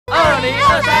2023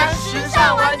时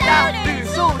尚玩家旅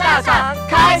宿大赏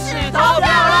开始投票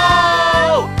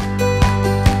喽！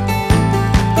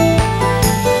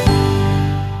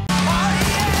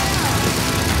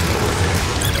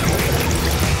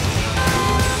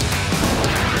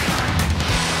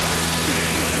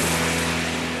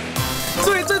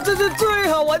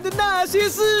最好玩的那些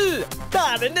事，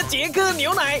大人的捷克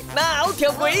牛奶，哪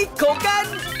条过一口干？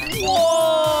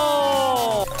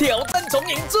哇！挑战重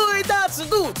饮最大尺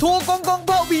度，脱光光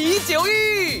泡啤酒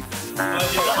浴。我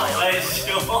觉得好害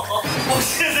羞，我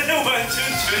现在完全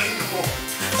全裸。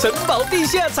城堡地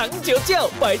下藏酒窖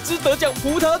，100支得奖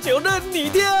葡萄酒任你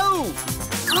挑。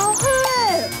好喝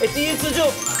哎！第一次就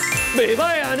美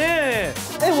败啊呢！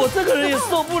我这个人也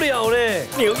受不了嘞。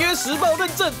纽约时报认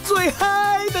证最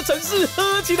嗨的城市，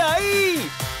喝起来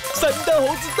！3大猴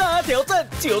子大挑战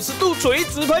，90度垂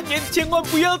直攀岩，千万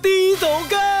不要低头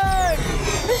干。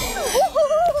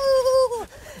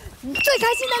最开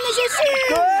心的那些事，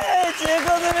对，捷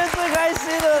克这边最开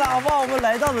心的啦，好不好？我们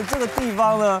来到的这个地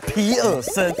方呢，皮尔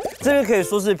森这边可以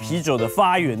说是啤酒的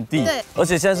发源地，对，而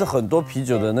且现在是很多啤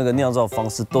酒的那个酿造方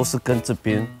式都是跟这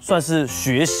边算是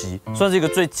学习，算是一个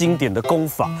最经典的功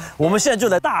法。我们现在就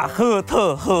来大喝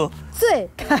特喝，最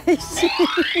开心。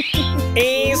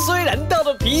虽然到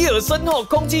了皮尔森后，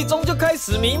空气中就开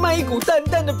始弥漫一股淡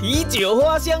淡的啤酒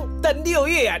花香，但6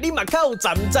月啊，立马靠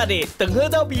攒的，等喝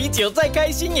到啤酒再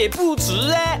开心也不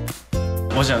迟啊。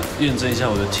我想验证一下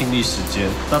我的听力时间。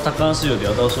那他刚刚是有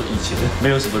聊到说以前没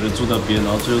有什么人住那边，然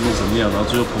后最后弄成那样，然后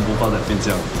最后蓬勃发展变这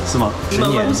样，是吗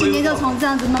10年就从这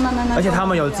样子慢慢。而且他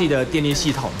们有自己的电力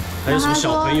系统，还有什么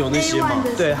小朋友那些吗？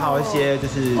对，还有一些就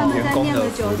是员工的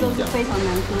福利这样。非常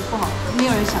难喝，不好喝，没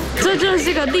有人想喝。这就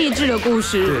是一个励志的故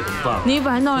事。对，很棒。你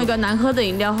本来弄了一个难喝的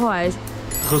饮料，后来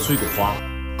喝出一朵花。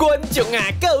观众啊，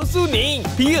告诉你，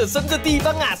皮尔森这地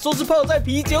方啊，说是泡在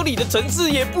啤酒里的城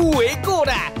市也不为过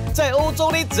啦。在欧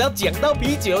洲呢，只要讲到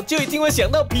啤酒，就一定会想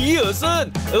到皮尔森。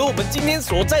而我们今天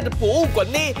所在的博物馆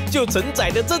呢，就承载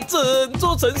了这整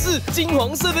座城市金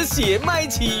黄色的血脉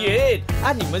起源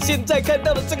啊！你们现在看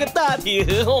到的这个大铁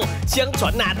盒哦，相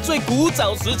传呐，最古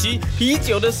早时期啤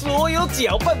酒的所有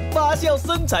搅拌、发酵、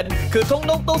生产，可通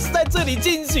通都是在这里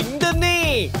进行的呢。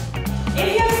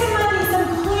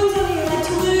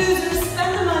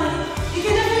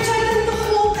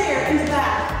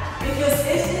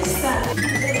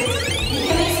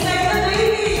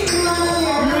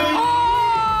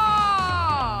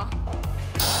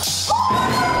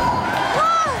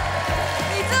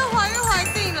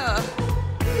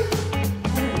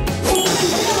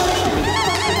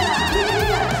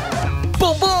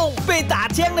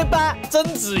枪了吧，曾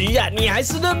子瑜啊，你还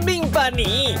是认命吧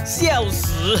你，笑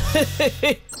死！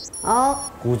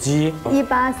好，古迹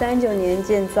1839年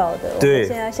建造的，对，我们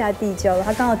现在要下地窖了。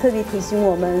他刚好特别提醒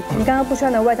我们，你刚刚不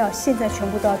穿的外套，现在全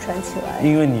部都要穿起来，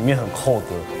因为里面很厚的。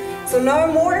So now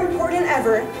more important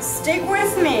ever, stick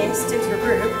with me, stick to your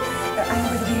group. I know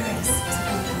where the beer is.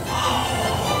 哇，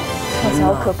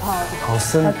好可怕哦，好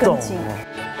生动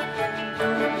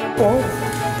哦。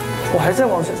我还在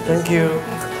往前 ，Thank you。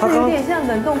它有点像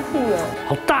冷冻库了，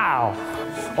好大哦，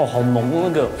哦，好浓那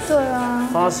个，对啊，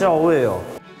发酵味哦。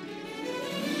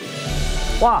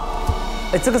哇，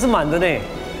这个是满的呢。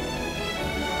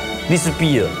This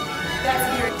beer，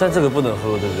 但这个不能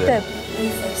喝，对不对？对。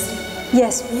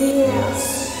Yes.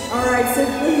 All right, so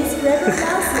please grab your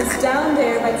glasses down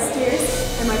there by the stairs,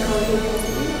 and my colleague will give it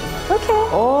to you. OK。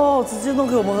哦，直接弄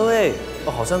给我们喝哎，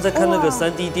哦，好像在看那个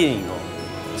3D 电影哦。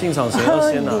进场前要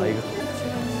先拿一个。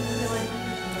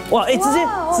哇，直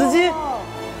接，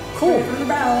酷。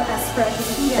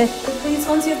Please,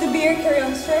 once you have the beer, carry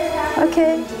on straight ahead.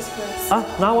 OK。啊，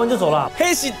拿完就走了。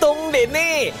嘿，是当然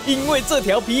呢，因为这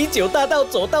条啤酒大道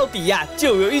走到底呀，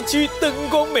就有一区灯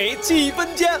光美、气氛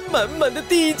佳、满满的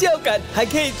地窖感，还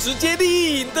可以直接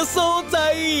立饮的所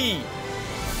在。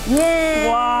耶！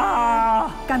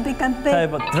哇，干杯干杯！太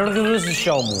棒，这个是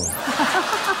酵母。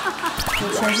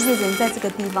全世界人在这个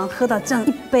地方喝到这样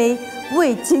一杯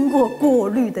未经过过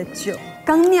滤的酒，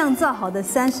刚酿造好的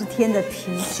30天的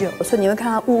啤酒，所以你会看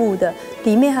它雾雾的，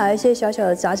里面还有一些小小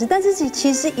的杂质，但是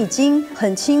其实已经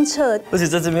很清澈。而且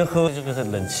在这边喝就是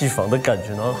冷气房的感觉，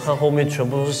然后它后面全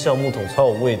部都是橡木桶，超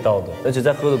有味道的。而且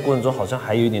在喝的过程中，好像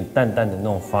还有一点淡淡的那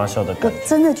种发酵的感觉。我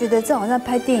真的觉得这好像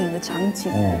拍电影的场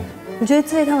景。我觉得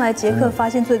这一趟来捷克发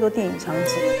现最多电影场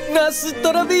景。那是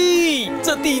多拉比，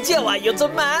这地窖啊有着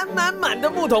满的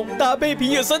木桶，搭配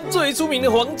皮尔森最出名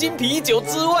的黄金啤酒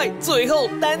之外，最后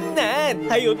当然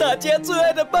还有大家最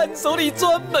爱的伴手礼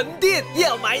专门店，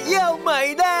要买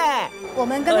的。我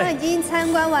们刚刚已经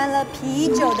参观完了啤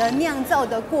酒的酿造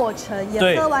的过程，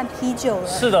也喝完啤酒了。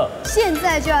是的，现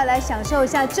在就要来享受一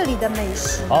下这里的美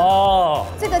食。哦，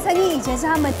这个餐厅以前是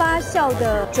他们发酵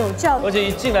的酒窖，而且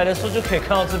一进来的时候就可以看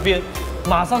到这边，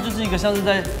马上就是一个像是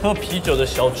在喝啤酒的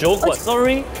小酒馆。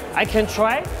Sorry, I can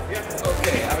try.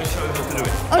 Okay, I will show you how to do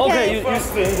it. Okay,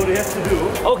 First thing, what you have to do?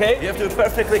 Okay. You have to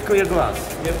perfectly clear glass.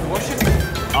 You have to wash it.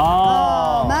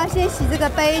 我们要先洗这个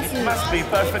杯子。 It must be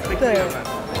perfectly clear.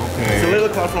 Okay. It's a little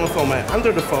cloud from the foam.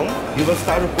 Under the foam, you will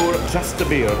start to pour just the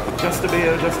beer, just the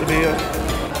beer, just the beer.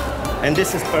 And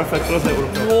this is perfect for the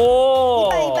Urquell.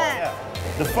 哇，一半。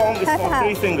 The foam is for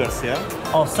 3 fingers, yeah?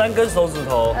 哦，3根手指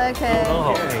头。 OK。很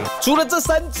好。除了这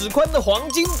3指宽的黄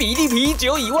金比例啤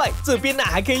酒以外，这边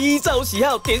还可以依照喜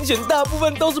好点选，大部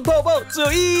分都是泡泡，只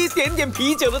有一点点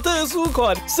啤酒的特殊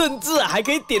款，甚至还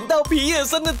可以点到皮尔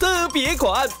森的特别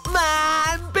款，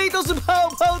满杯都是泡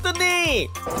泡的呢。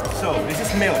 So this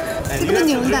is milk, and you have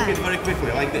to drink it very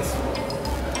quickly, like this.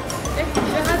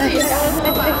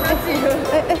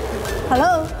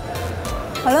 Hello.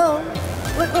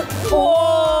 哇！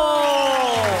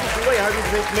 Wait, how do you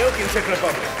drink milk in Czech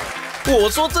Republic? 我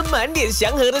说这满脸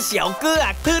祥和的小哥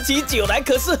啊，喝起酒来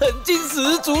可是狠劲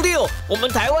十足溜。我们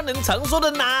台湾人常说的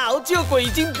拿熬救鬼已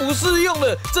经不适用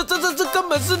了，这根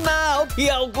本是拿熬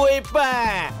跳龟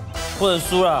吧？不能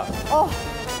输了。哦，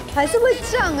还是会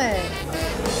胀哎。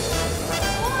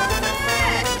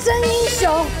真英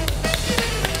雄。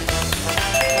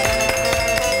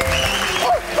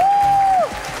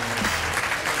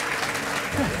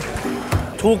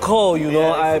 Too cold, you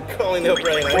know, I. Cold in your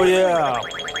brain. Oh yeah.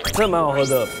 真的蛮好喝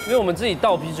的，因为我们自己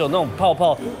倒啤酒那种泡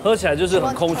泡，喝起来就是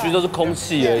很空虚，都是空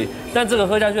气而已。但这个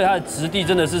喝下去，它的质地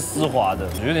真的是丝滑的，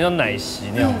有点像奶昔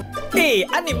那样。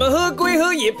你们喝归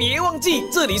喝，也别忘记，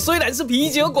这里虽然是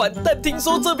啤酒馆，但听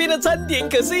说这边的餐点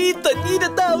可是1等1的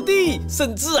道地，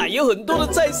甚至有很多的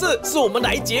菜色是我们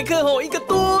来捷克1个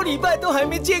多礼拜都还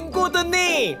没见过的呢。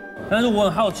 但是我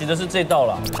很好奇的是这道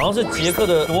啦，好像是捷克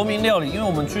的国民料理，因为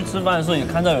我们去吃饭的时候也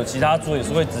看到有其他桌也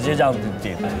是会直接这样子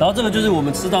点。然后这个就是我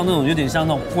们吃到那种有点像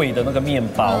那种贵的那个面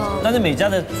包，但是每家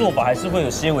的做法还是会有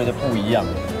些微的不一样。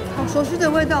好熟悉的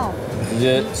味道，直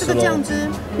接吃这个酱汁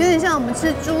有点像我们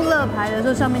吃猪肋排的时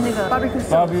候上面那个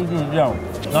barbecue 酱。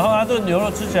然后它这个牛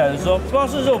肉吃起来的时候，不知道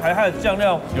是肉排它的酱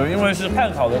料有因为是炭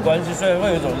烤的关系，所以会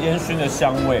有一种烟熏的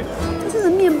香味。 这个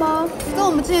面包跟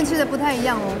我们之前吃的不太一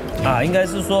样哦。应该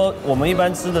是说我们一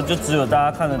般吃的就只有大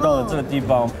家看得到的这个地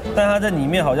方，但它在里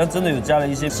面好像真的有加了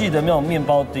一些细的那种面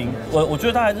包丁。我觉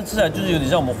得它还是吃起来就是有点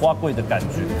像我们花桂的感觉。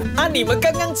你们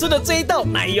刚刚吃的这一道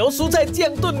奶油蔬菜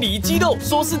酱炖里脊肉，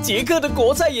说是捷克的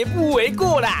国菜也不为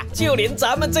过啦。就连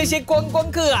咱们这些观光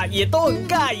客也都很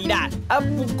尬意啦。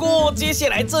不过接下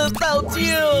来这道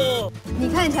就……你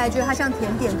看起来觉得它像甜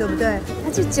点，对不对？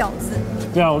它是饺子。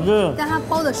 饺子，但它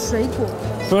包的水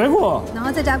果，然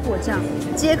后再加果酱。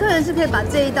捷克人是可以把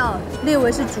这一道列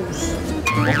为是主食。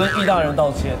我跟意大利人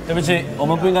道歉，对不起，我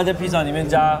们不应该在披萨里面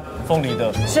加凤梨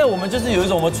的。现在我们就是有一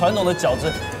种我们传统的饺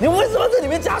子，你为什么在里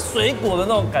面加水果的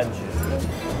那种感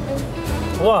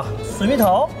觉？哇，水蜜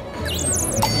桃。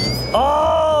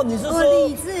哦，你是说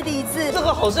李子，这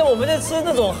个好像我们在吃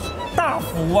那种。 大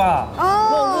福啊，那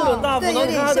种日本大福，然后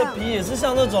它的皮也是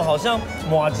像那种好像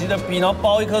马吉的皮，然后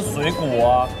包一颗水果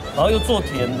啊，然后又做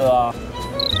甜的啊，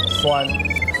酸。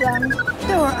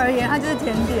对我而言，它就是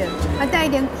甜点，还带一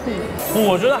点苦。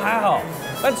我觉得还好，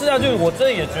但吃下去我真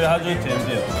的也觉得它就是甜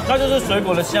点，它就是水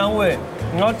果的香味，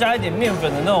然后加一点面粉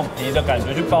的那种皮的感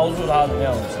觉去包住它的那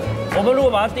样子。我们如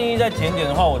果把它定义在甜点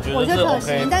的话，我觉得是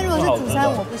OK， 但如果是主餐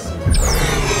我不行。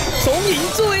 从赢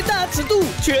最大尺度，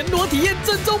全裸体验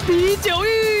正宗啤酒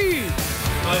浴。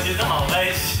我觉得好害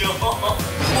羞，我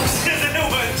现在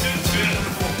完全全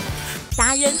裸。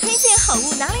达人推荐好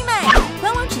物哪里买？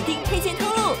官网指定推荐通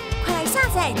路，快来下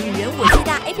载女人我最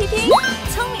大 APP，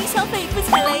 聪明消费不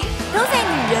踩雷，都在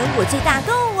女人我最大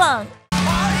购物网。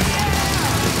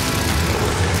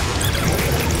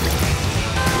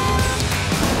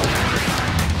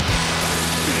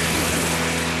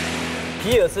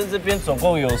 皮尔森这边总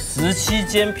共有17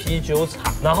间啤酒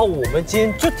厂，然后我们今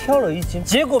天就挑了一间，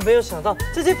结果没有想到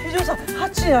这间啤酒厂它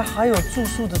竟然还有住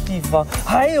宿的地方，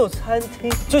还有餐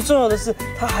厅，最重要的是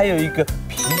它还有一个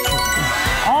啤酒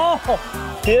浴。哦，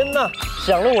天哪，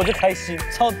想了我就开心，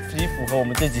超级符合我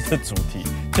们这集的主题，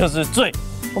就是醉。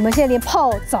我们现在连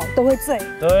泡澡都会醉，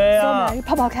对啊，所以我们来去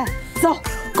泡泡看，走。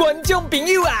 观众朋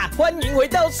友欢迎回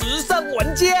到时尚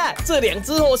玩家。这2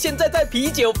只现在在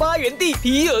啤酒发源地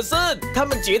皮尔森，他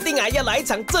们决定要来一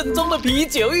场正宗的啤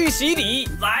酒浴洗礼。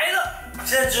来了，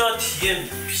现在就要体验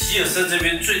皮尔森这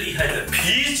边最厉害的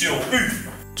啤酒浴。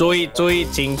注意，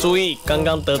请注意！刚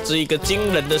刚得知一个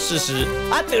惊人的事实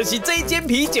啊，就是这一间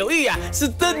啤酒浴啊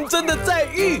是认真的在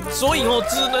浴，所以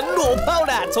只能裸泡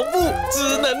啦。重复，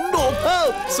只能裸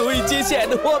泡。所以接下来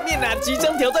的画面啊，即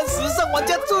将挑战时尚玩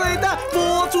家最大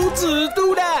播出尺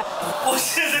度啦！我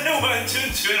现在完全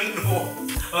裸，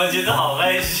我觉得好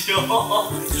害羞。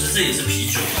就是这也是啤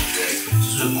酒嘛，就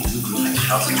是骨很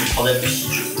强，整个泡在啤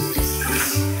酒。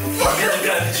旁边的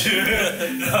感觉，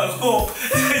然后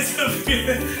在这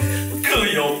边各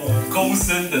有5公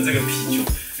升的这个啤酒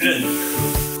任你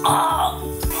喝啊，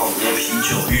泡着啤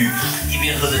酒浴，一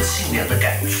边喝着清凉的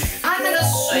感觉。它那个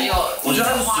水有，我觉得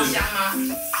它的花香吗？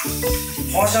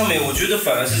花香没，我觉得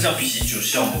反而是像啤酒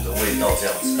酵母的味道这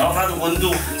样子，然后它的温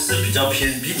度是比较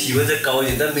偏比体温再高一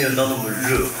点，但没有到那么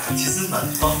热，其实蛮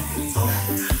棒的。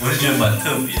我是觉得蛮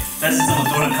特别，但是这么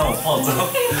多人看我泡澡，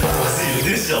我是有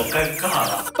点小尴尬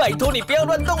啦。拜托你不要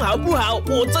乱动好不好？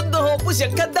我真的不想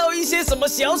看到一些什么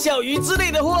小小鱼之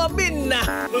类的画面呐。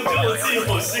我觉得我自己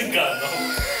好性感哦，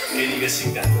给你一个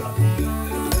性感的。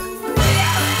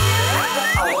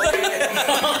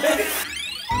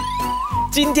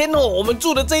今天我们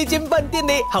住的这一间饭店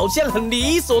呢，好像很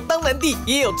理所当然地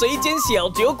也有这一间小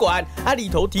酒馆啊，里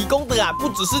头提供的不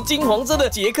只是金黄色的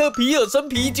捷克皮尔森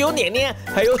啤酒娘娘，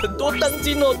还有很多当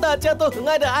今大家都很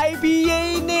爱的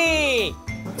IPA 呢。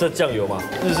这酱油吗？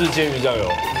日式煎鱼酱油。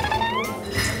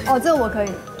哦，这个我可以。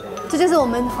这就是我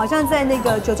们好像在那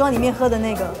个酒庄里面喝的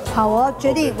那个。好，我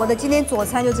决定我的今天佐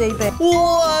餐就这一杯。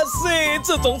哇塞，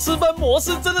这种吃饭模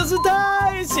式真的是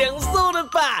太享受了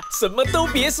吧！什么都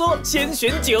别说，先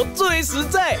选酒最实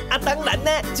在啊！当然呢，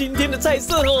今天的菜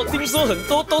色听说很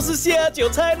多都是下酒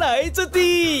菜来着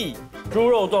的。猪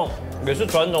肉冻也是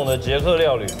传统的捷克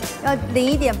料理，要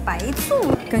淋一点白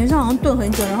醋，感觉上好像炖很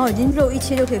久，然后已经肉一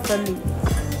切就可以分离。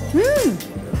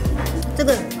这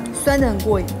个酸的很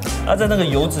过瘾。它在那个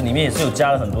油脂里面也是有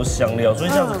加了很多香料，所以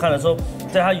这样子看的时候，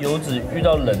在它油脂遇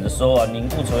到冷的时候啊，凝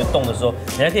固成为冻的时候，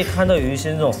你还可以看到有一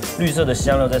些那种绿色的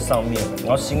香料在上面，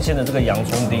然后新鲜的这个洋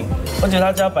葱丁，而且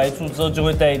它加白醋之后就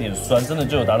会带一点酸，真的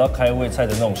就有达到开胃菜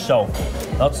的那种效果。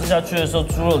然后吃下去的时候，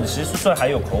猪肉其实算还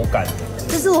有口感。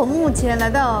这是我目前来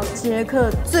到捷克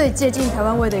最接近台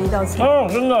湾味的一道菜。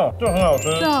真的，这很好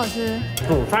吃，真好吃。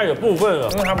主菜的部分了，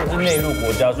因为他们是内陆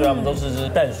国家，所以他们都是吃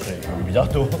淡水鱼比较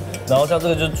多。然后像这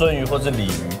个就是鳟鱼或是鲤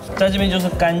鱼，在这边就是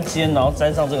干煎，然后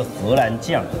沾上这个荷兰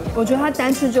酱。我觉得它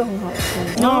单吃就很好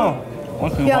吃。我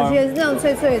喜欢。表情也是这样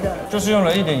脆脆的，就是用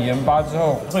了一点盐巴之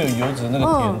后，会有油脂的那个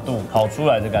甜度跑出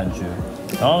来的感觉，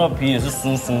然后那个皮也是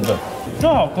酥酥的，真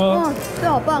好喝。这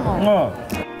好棒哦。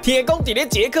铁公在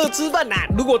捷克吃饭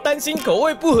如果担心口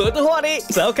味不合的话呢，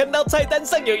只要看到菜单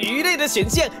上有鱼类的选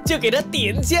项，就给它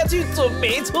点下去准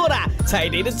没错啦。踩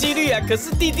雷的几率可是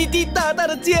大大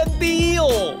的降低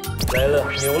哦。来了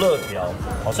牛肋条，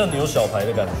好像牛小排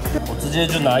的感觉，我直接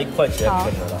就拿1块起来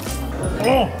啃了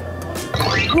啦。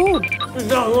这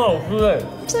酱很好吃哎，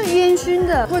这烟熏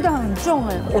的味道很重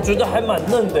哎，我觉得还蛮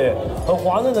嫩的哎，很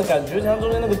滑嫩的感觉，像中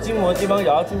间那个筋膜的地方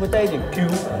咬下去会带一点 Q，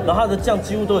 然后它的酱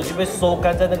几乎都已经被收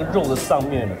干在那个肉的上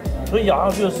面了，所以咬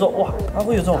下去的时候哇，它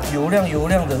会有这种油亮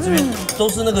的，这边都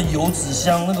是那个油脂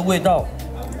香那个味道，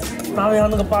搭配它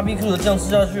那个 BBQ 的酱吃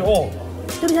下去哦，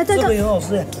这个也很好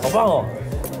吃哎，好棒哦！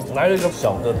来了一个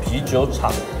小的啤酒厂，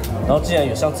然后竟然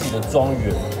有像自己的庄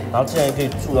园，然后竟然也可以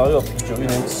住，然后又有啤酒浴，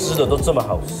连吃的都这么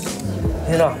好吃，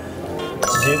天哪！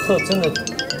捷克真的太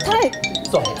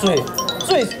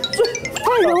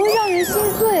容易让人心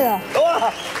醉了。哇，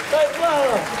太棒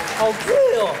了，好醉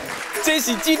哦！这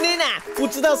是今天不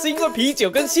知道是因为啤酒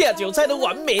跟下酒菜的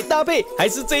完美搭配，还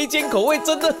是这一间口味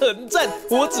真的很赞。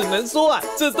我只能说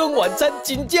这顿晚餐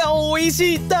真叫微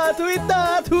信大推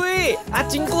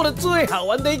经过了最好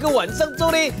玩的一个晚上之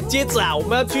后呢，接着我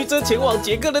们要驱车前往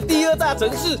捷克的第2大城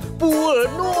市布尔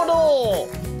诺喽。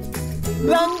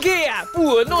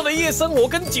布尔诺的夜生活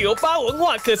跟酒吧文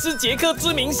化可是捷克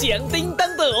知名响叮当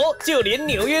的哦，就连《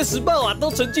纽约时报》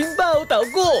都曾经报道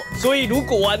过。所以如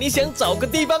果你想找个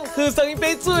地方喝上一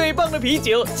杯最棒的啤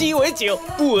酒鸡尾酒，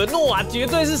布尔诺绝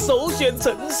对是首选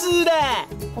城市的。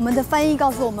我们的翻译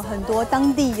告诉我们很多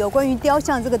当地有关于雕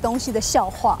像这个东西的笑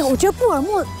话。我觉得布尔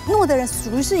诺的人属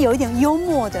于是有一点幽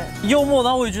默的，然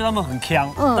后我也觉得他们很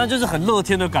强，但就是很乐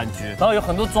天的感觉。然后有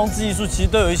很多装置艺术，其实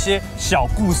都有一些小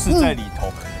故事在里头。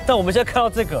但我们现在看到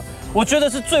这个，我觉得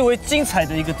是最为精彩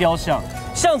的一个雕像，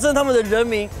象征他们的人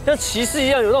民像骑士一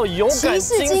样有那种勇敢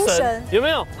精神，有没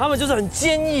有？他们就是很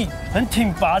坚毅、很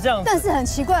挺拔这样。但是很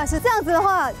奇怪的是，这样子的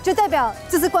话就代表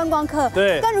这是观光客。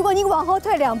对。但如果你往后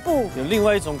退2步，有另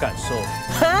外一种感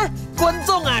受。哈，观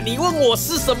众你问我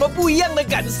是什么不一样的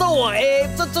感受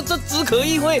这只可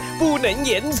意会，不能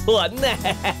言传呢。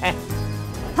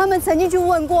他们曾经去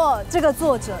问过这个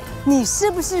作者，你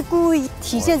是不是故意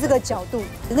体现这个角度？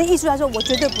那艺术家说，我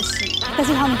绝对不是，但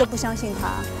是他们都不相信他，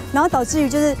然后导致于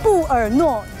就是布尔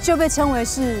诺就被称为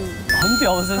是很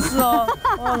屌的城市啊，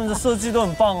他们的设计都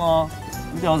很棒啊，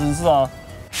很屌的城市啊。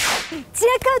捷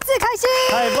克最开心，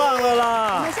太棒了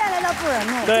啦！我们现在来到布尔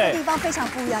诺，这个地方非常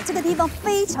不一样，这个地方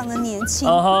非常的年轻，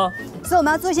所以我们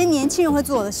要做一些年轻人会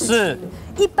做的事情。是，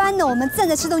一般呢，我们站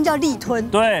着吃东西叫立吞，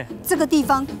对，这个地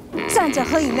方站着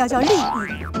喝饮料叫立饮。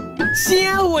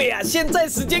瞎伟啊！现在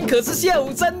时间可是下午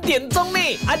3点钟呢，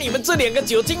你们这2个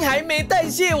酒精还没代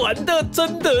谢完的，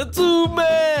撑得住吗？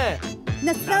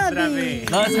那萨比，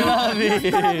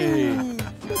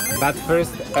 But first,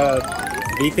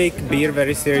 we take beer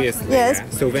very seriously. Yes.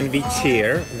 So when we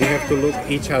cheer, we have to look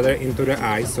each other into the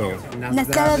eye. So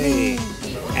Nastavi.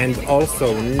 And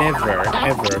also never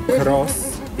ever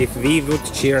cross. If we would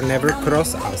cheer, never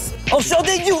cross us. Oh, so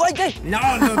did you right there? No,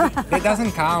 that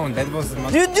doesn't count. That was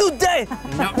not... You do that?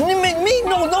 No. You make me?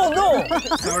 No.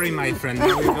 Sorry, my friend.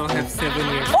 Now we will have 7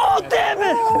 years. Oh, damn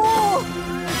it!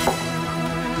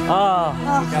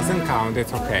 It doesn't count.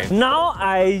 It's okay. Now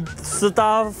I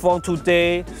start from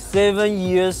today 7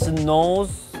 years no,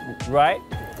 right?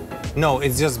 No,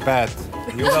 it's just bad.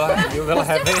 You will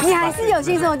have it. 你还是有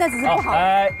性生活，但只是不好。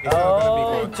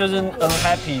就是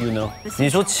unhappy，you know。你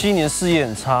说7年事业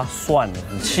很差，算了，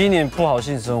你7年不好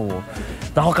性生活，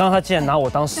然后刚刚他竟然拿我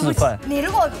当示范。你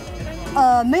如果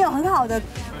没有很好的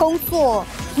工作，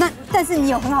但是你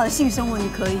有很好的性生活，你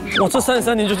可以。我这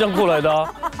33年就这样过来的啊。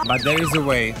But there is a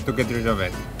way to get rid of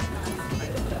it.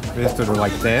 We have to do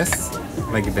like this,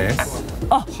 like this.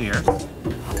 Oh. Cheers.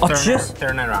 Oh, cheers.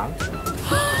 Turn around.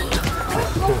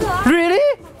 Really?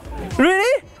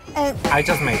 I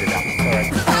just made it up.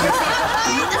 Sorry.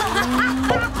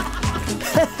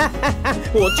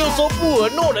 我就说布尔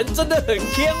诺人真的很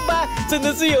强吧，真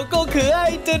的是有够可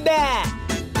爱的呢。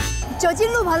酒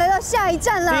精路跑来到下一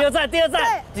站了。第二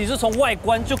站，你是从外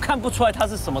观就看不出来它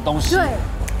是什么东西。对。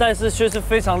但是却是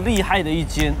非常厉害的一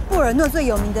间布尔诺最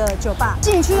有名的酒吧。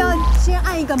进去要先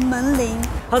按一个门铃。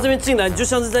它这边进来，你就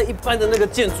像是在一般的那个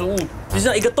建筑物，就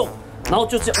像一个洞，然后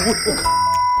就这样。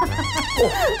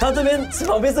它这边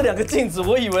旁边是2个镜子，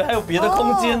我以为还有别的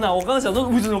空间呢。我刚刚想说，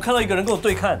为什么看到一个人跟我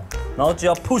对看，然后就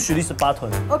要 push this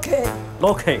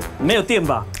button。OK， 没有电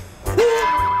吧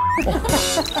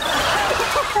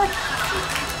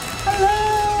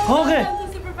 ？OK。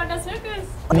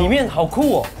里面好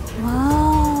酷哦。哇，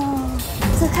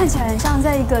这看起来很像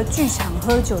在一个剧场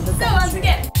喝酒的感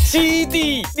觉。是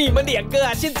的，你们2个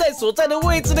现在所在的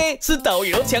位置呢是导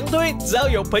游强推，只要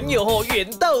有朋友远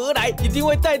道而来，一定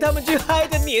会带他们去嗨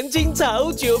的年轻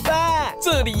潮酒吧。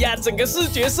这里整个视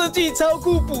觉设计超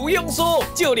酷，不用说，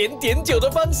就连点酒的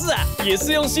方式也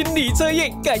是用心理测验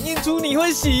感应出你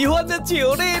会喜欢的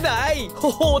酒类来，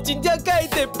真正盖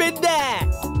的边的。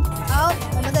好，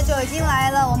我们的酒已经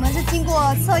来了，我们是经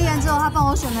过测验之后，他帮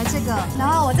我选了这个，然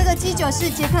后我这个基酒是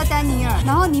捷克丹尼尔，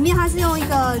然后里面它是用一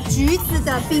个橘子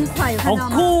的冰块，有看到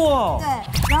吗？好酷哦！对，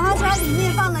然后它里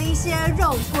面放了一些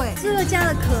肉桂，最后加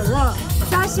了可乐，所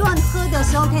以他希望你喝的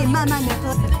时候可以慢慢的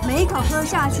喝，每一口喝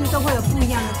下去都会有不一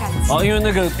样的感觉。因为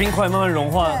那个冰块慢慢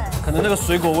融化，可能那个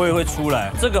水果味会出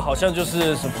来。这个好像就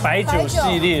是什么白酒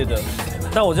系列的，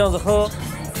但我这样子喝。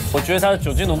我觉得它的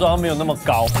酒精浓度好像没有那么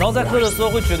高，然后在喝的时候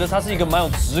会觉得它是一个蛮有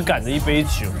质感的一杯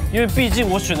酒，因为毕竟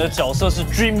我选的角色是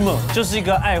dreamer， 就是一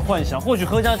个爱幻想，或许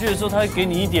喝下去的时候它会给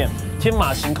你一点天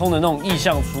马行空的那种意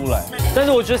象出来。但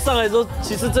是我觉得上来之后，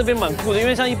其实这边蛮酷的，因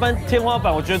为像一般天花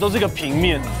板我觉得都是一个平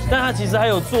面，但它其实还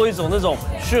有做一种那种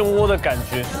漩涡的感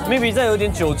觉。maybe 在有点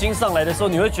酒精上来的时候，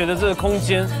你会觉得这个空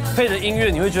间配着音乐，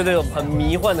你会觉得有很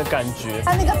迷幻的感觉。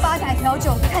它那个吧台调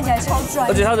酒看起来超专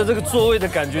业，而且它的这个座位的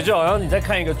感觉就好像你在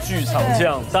看一个剧场这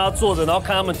样，大家坐着然后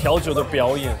看他们调酒的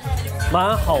表演，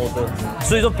蛮好的。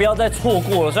所以说不要再错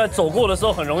过了，所以走过的时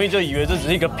候很容易就以为这只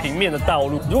是一个平面的道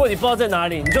路。如果你不知道在哪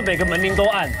里，你就每个门铃都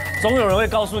按，总有人会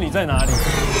告诉你在哪里。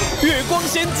月光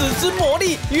仙子之魔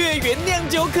力，月圆酿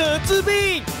酒可治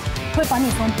病，会把你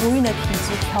从不孕的体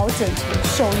质调整成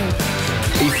受孕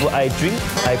体质。If I drink,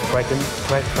 I pregnant.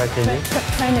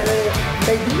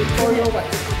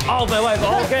 Oh my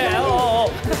God! Okay. Oh,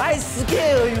 I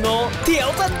scared, you know.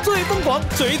 挑战最疯狂，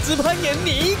垂直攀岩，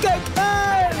你敢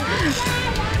看？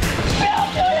不要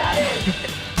丢压力。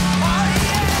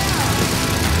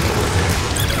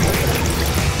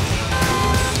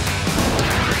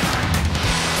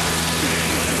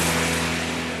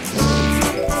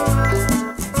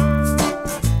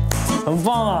很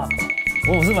棒啊！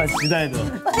我是蛮期待的。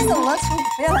为什么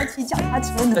不要来骑脚踏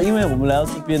车呢？因为我们来到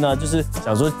这边呢，就是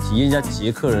想说体验一下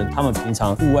捷克人他们平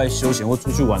常户外休闲或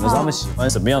出去玩的时候，他们喜欢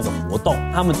什么样的活动？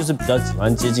他们就是比较喜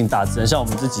欢接近大自然。像我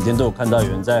们这几天都有看到有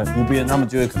人在湖边，他们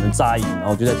就会可能扎营，然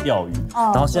后就在钓鱼。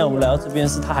然后现在我们来到这边，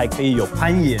是它还可以有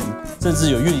攀岩，甚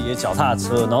至有越野脚踏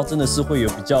车，然后真的是会有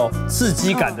比较刺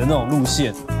激感的那种路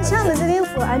线。像我们这边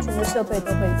所有安全的设备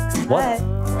都会有。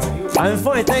I'm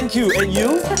fine, thank you. And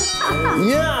you?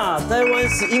 Yeah,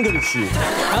 Taiwan's English.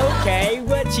 OK，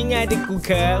 我亲爱的顾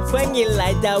客，欢迎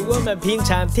来到我们平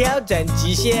常挑战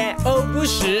极限，而不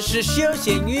是休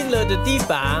闲娱乐的地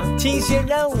方。请先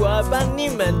让我帮你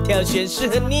们挑选适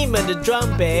合你们的装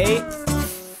备。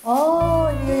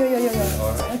哦，有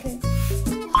 ，OK。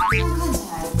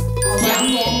好阳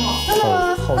光哦，真的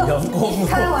吗？好阳光哦！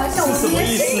开玩笑，我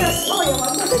年轻的时候也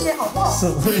玩过这些，好不好？什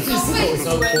么意思？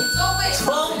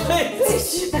装备，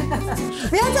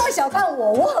不要这样小看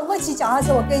我，我很会骑脚踏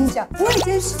车。我跟你讲，我以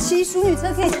前骑淑女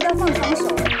车可以骑到放双手，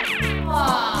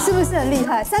哇，是不是很厉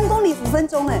害？3公里5分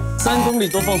钟哎，3公里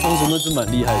都放双手，那真蛮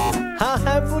厉害的。好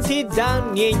汉不提当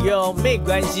年勇，没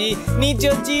关系，你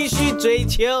就继续追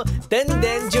求。等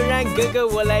等，就让哥哥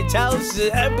我来超市，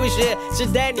而不是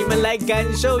带你们来感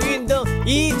受运动，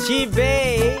一起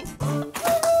飞。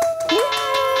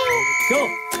Go！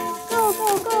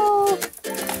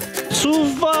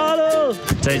 出发了！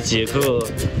在捷克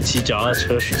骑脚踏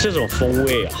车这种风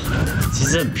味啊，其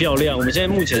实很漂亮。我们现在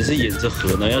目前是沿着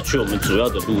河呢，要去我们主要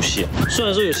的路线。虽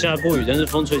然说有下过雨，但是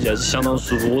风吹起来是相当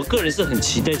舒服。我个人是很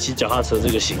期待骑脚踏车这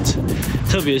个行程，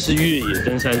特别是越野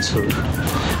登山车，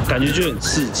感觉就很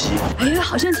刺激。哎呀，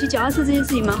好像骑脚踏车这件事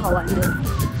情蛮好玩的。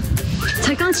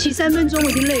才刚骑3分钟，我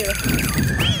已经累了。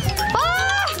啊！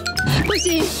不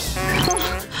行，哦，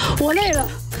我累了。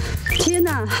天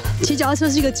哪，骑脚踏车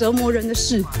是一个折磨人的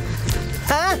事。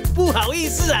啊，不好意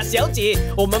思啊，小姐，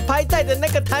我们拍带的那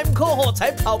个 time code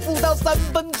才跑步到3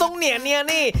分钟呢，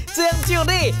这样就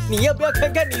累。你要不要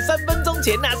看看你3分钟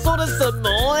前说的什么？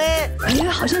哎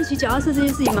呀，好像骑脚踏车这件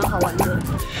事情蛮好玩的。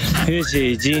月姐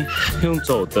已经用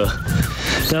走的，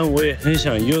但我也很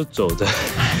想用走的，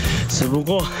只不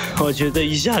过我觉得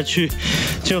一下去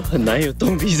就很难有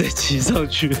动力再骑上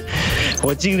去。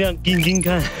我尽量盯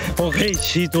看，我可以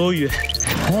骑多远。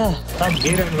Come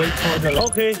here and wait for the light.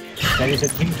 OK. There is a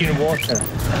drinking water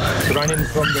running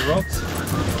from the rocks,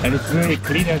 and it's very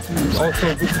clean and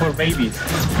also good for babies.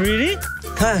 Really?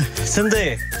 看，真的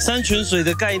耶，山泉水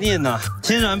的概念呐，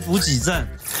天然补给站。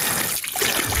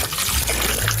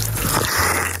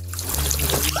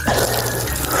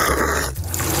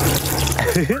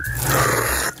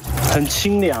很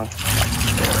清凉。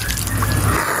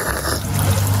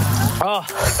啊，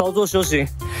稍作休息，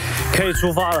可以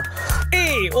出发了。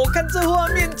我看这画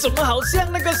面怎么好像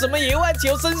那个什么野外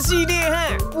求生系列哈？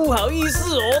不好意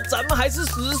思哦，咱们还是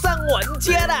时尚玩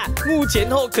家啦。目前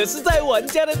可是在玩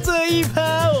家的这一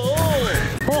趴哦。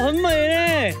很美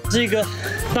嘞，这个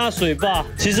大水坝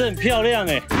其实很漂亮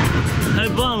哎，太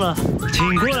棒了，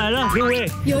挺过来了各位，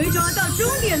有一种要到终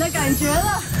点的感觉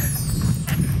了。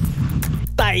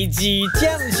代志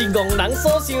真不是戆人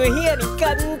所想的遐尼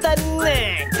简单呢。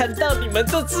看到你们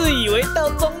这自以为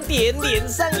到终点，脸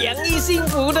上洋溢幸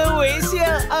福的微笑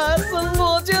生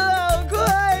活就好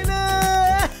快乐。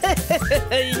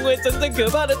因为真正可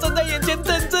怕的正在眼前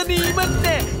等着你们呢。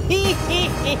You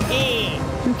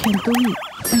can do it,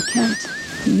 I can't.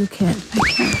 You can, I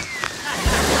can't.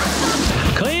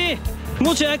 可以，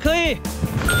目前还可以。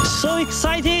So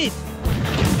excited.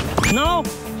 Now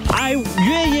I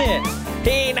越野。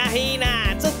嘿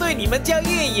啦，这对你们叫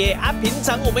越野啊！平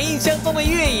常我们印象中的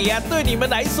越野对你们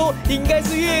来说应该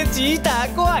是越级打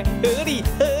怪，合理的。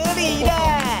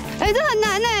这很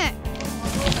难哎。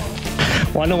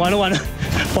完了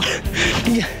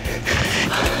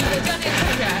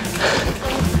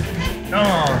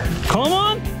！No. Come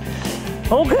on.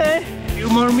 OK. Few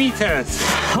more meters.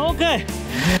 OK.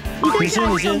 你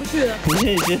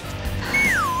先。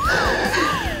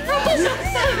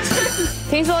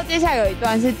听说接下来有一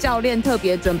段是教练特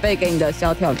别准备给你的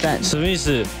小挑战，什么意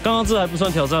思？刚刚这还不算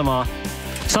挑战吗？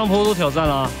上坡都挑战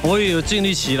啦，我也有尽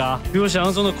力骑啦，比我想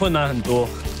象中的困难很多。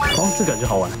这感觉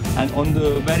好玩。And on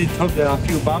the very top there are a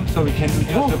few bumps, so we can do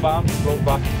just the bumps, go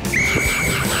back.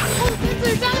 这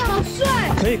里站得好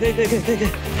帅。可以。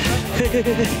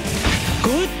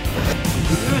Good.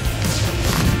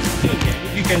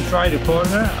 You can try the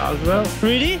corner as well.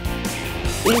 Really?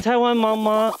 In Taiwan, my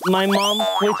mom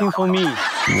waiting for me.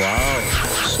 Wow,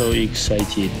 so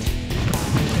excited.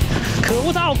 可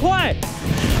恶，他好快！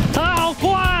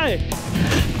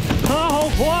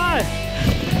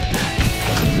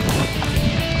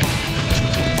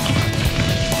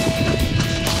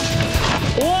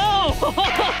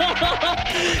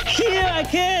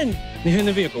因为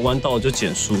那边有个弯道，我就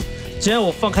减速。现在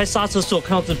我放开刹车的时候，我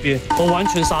看到这边，我完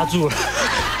全刹住了。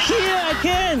Here I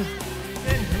can.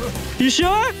 You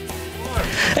sure?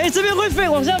 哎，这边会飞，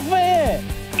往下飞哎，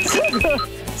这个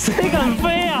谁敢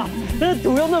飞啊？那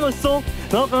土又那么松。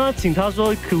然后刚刚请他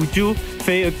说 ，Could you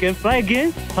fly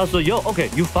again？ 他说 Yo, OK,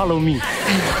 you follow me。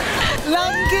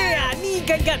狼哥啊，你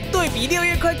看看对比6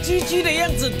月快GG的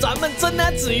样子，咱们真拿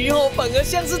子鱼后反而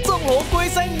像是纵火归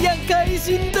山一样开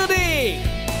心的嘞。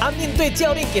面对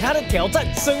教练给他的挑战，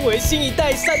身为新一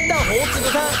代3道猴子的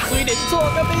他，虽然错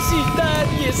该被戏，但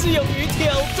也是勇于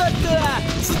挑战的啊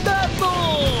 ！Start！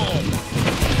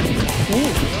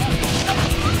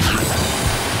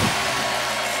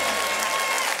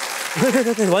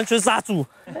 对，完全刹住，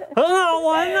很好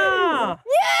玩啊！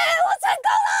我成功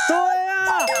了！对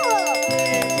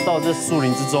啊，到这树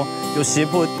林之中，有斜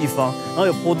坡的地方，然后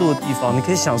有坡度的地方，你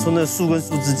可以享受那个树跟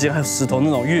树之间还有石头那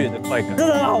种越野的快感，真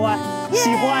的很好玩，喜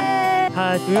欢。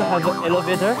Hi, do you have an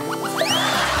elevator?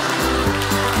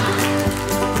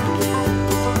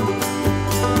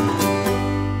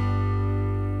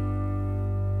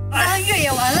 越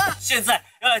野完了，现在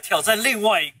要来挑战另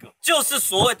外一个，就是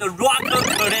所谓的 rocker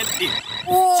climbing，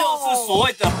 就是所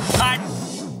谓的攀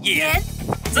岩。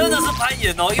真的是攀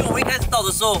岩哦，因为我们一开始到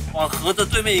的时候，往河的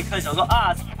对面一看，想说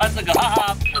啊，攀这个，哈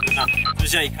哈，不可能啊！就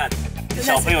现在一看，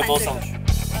小朋友都上去。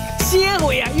歇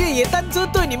会啊，越野单车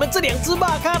对你们这2只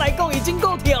大咖来讲已经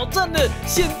够挑战了，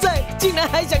现在竟然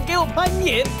还想给我攀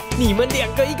岩？你们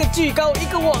2个，一个巨高，一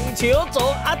个网球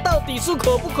肘啊，到底是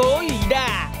可不可以的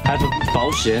？Have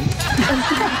保险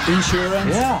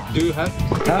 ，Insurance。Yeah. Do you have?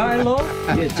 Hello.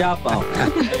 也加保，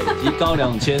提高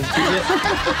2000，直接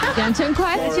2000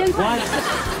块，2000块。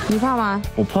你怕吗？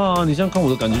我怕啊！你这样看我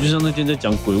的感觉，就像那天在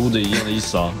讲鬼屋的一样的意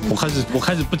思啊！我开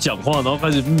始不讲话，然后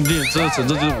开始练车程，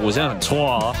这就是我现在很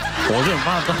挫啊！我就很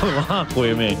怕到很怕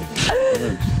鬼没。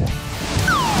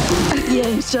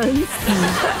眼神死。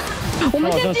我们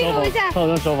先进入一下，他好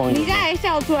像消防员。你现在还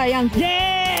笑出来样子。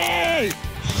耶！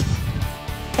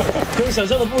跟我想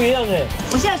象的不一样哎！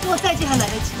我现在说再见还来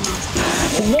得及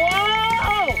吗？哇！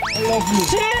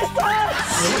切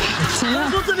他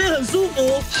说这边很舒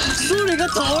服，输你个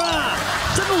头啦！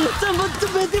这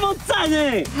边地方站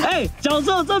哎！哎，脚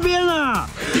坐这边啦，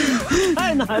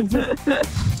太难了。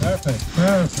Perfect.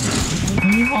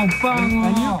 你好棒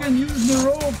哦 ！You can use the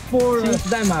rope for 新时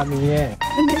代妈咪耶。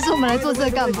没事，我们来做这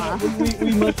个干嘛？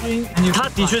它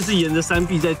的确是沿着山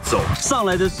壁在走，上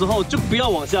来的时候就不要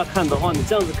往下看的话，你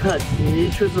这样子看的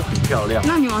确是很漂亮。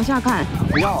那你往下看？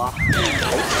不要啊！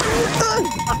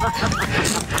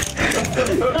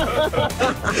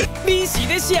你是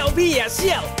在笑屁呀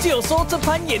笑！就说这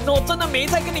攀岩哦，真的没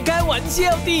在跟你开玩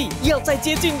笑的。要在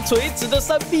接近垂直的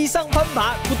山壁上攀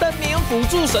爬，不但没有辅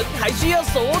助绳，还需要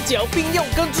手脚并用，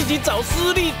跟自己找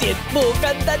施力点，不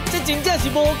简单，这真正是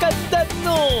不简单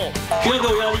哦！不要给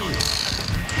我压力，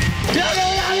不要给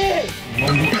我压力！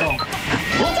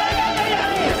我再给我压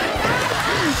力！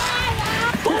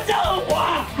我叫很滑。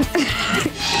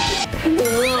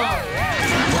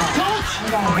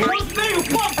Coach, me,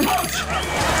 one coach.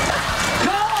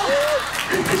 Coach,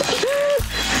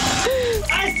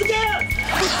 I scared.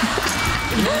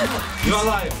 You are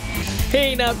lying.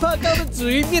 嘿，哪怕高的子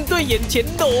瑜面对眼前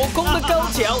镂空的高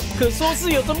桥，可说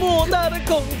是有着莫大的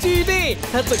恐惧力。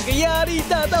他整个压力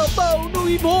大到暴怒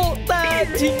一波，但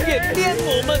请原谅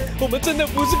我们真的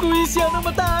不是故意笑那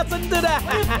么大声的啦。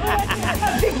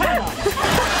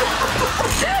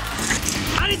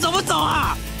啊，你怎么走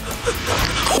啊？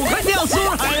我快掉出来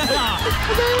了啦！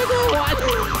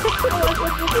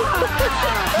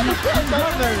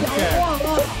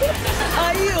哎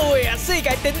呦喂啊，世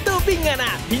界颠倒病啊啦！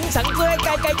平常最爱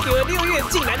该叫的6月，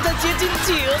竟然在接近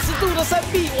90度的山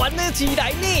壁玩了起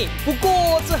来呢。不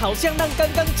过这好像让刚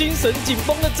刚精神紧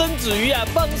绷的曾子瑜啊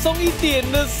放松一点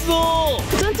了嗖。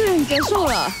曾子瑜结束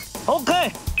了。OK，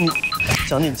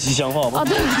 讲点吉祥话好不好？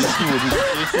对，结束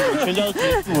了，全家都结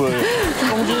束了。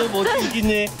公司我今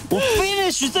天呢，我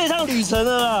finish 这趟旅程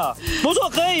了啦，不错，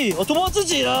可以，我突破自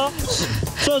己了。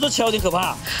虽然说桥有点可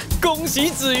怕。恭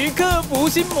喜子瑜克服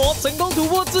心魔，成功突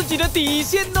破自己的底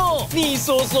线哦！你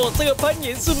说说，这个攀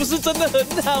岩是不是真的很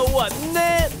好玩呢？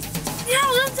你让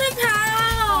我认真爬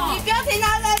哦！你不要听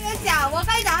他在那边讲，我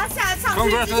跟你讲，他下上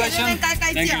去之前那边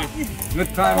该叫。Good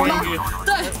try, thank you.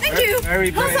 对 ，Thank you。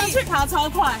他上去爬超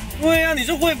快。对呀，你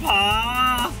就会爬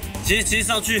啊。其实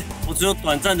上去，我只有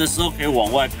短暂的时候可以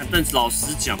往外看，但是老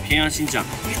实讲，平常心讲，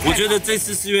我觉得这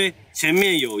次是因为前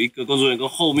面有一个工作人员跟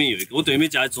后面有一个，我等于被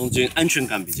夹在中间，安全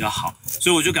感比较好，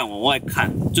所以我就敢往外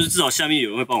看，就是至少下面有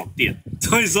人会帮我垫，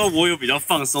所以说我有比较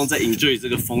放松，在 enjoy 这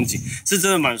个风景，是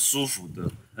真的蛮舒服的，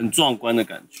很壮观的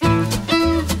感觉。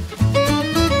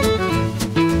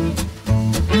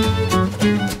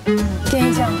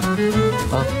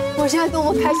我现在多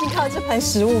么开心看到这盘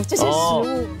食物，这些食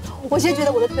物，我现在觉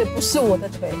得我的腿不是我的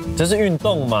腿，这是运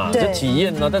动嘛，就体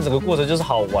验呢，但整个过程就是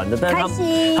好玩的。但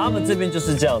是他们这边就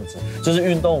是这样子，就是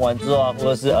运动完之后啊，或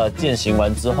者是健行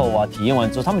完之后啊，体验完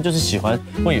之后，他们就是喜欢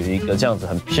会有一个这样子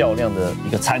很漂亮的一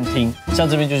个餐厅，像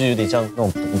这边就是有点像那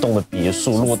种独栋的别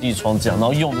墅、落地窗这样，然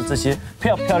后用的这些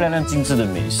漂亮精致的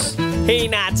美食。嘿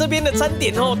那这边的餐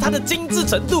点哦，它的精致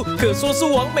程度可说是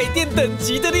网美店等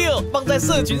级的了，放在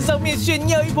社群上面炫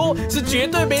耀一波是绝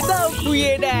对没到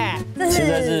亏的。现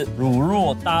在是乳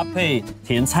酪搭配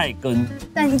甜菜根，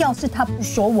但要是他不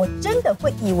说，我真的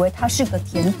会以为它是个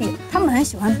甜点。他们很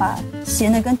喜欢把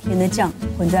咸的跟甜的酱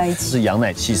混在一起，是羊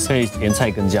奶气配甜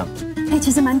菜根酱。哎，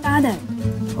其实蛮搭的。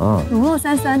乳酪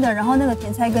酸酸的，然后那个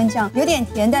甜菜根酱有点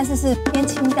甜，但是是偏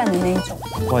清淡的那一种。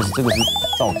不好意思，这个是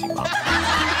造景吗？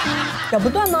咬不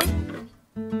断吗？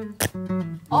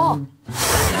哦，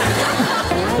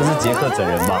这是捷克整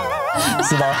人吧？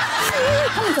是吗？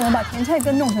他们怎么把甜菜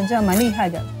根弄成这样，蛮厉害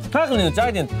的。它可能有加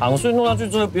一点糖，所以弄下去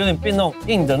之后有点变那种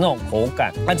硬的那种口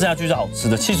感，它吃下去是好吃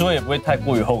的，气味也不会太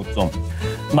过于厚重，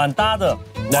蛮搭的。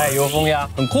来，油封鸭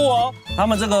很酷哦，他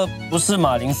们这个不是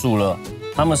马铃薯了，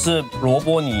他们是萝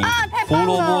卜泥，胡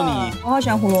萝卜泥。我好喜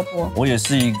欢胡萝卜。我也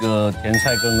是一个甜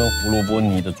菜根跟胡萝卜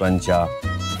泥的专家，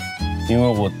因为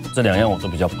我这2样我都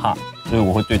比较怕，所以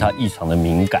我会对它异常的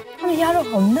敏感。它的鸭肉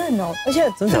好嫩哦，而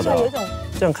且吃起来有一种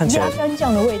这样看起来鸭肝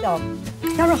酱的味道，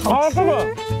鸭肉好吃。这个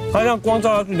它这样光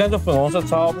照下去，但是粉红色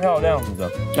超漂亮的，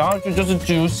然后就是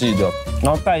juicy 的，然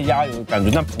后带鸭油的感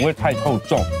觉，但不会太厚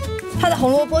重。它的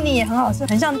红萝卜泥也很好吃，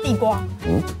很像地瓜。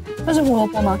这是胡萝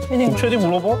卜吗？确定吗？你确定胡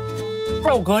萝卜？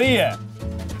那我可以耶。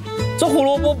这胡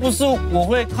萝卜不是我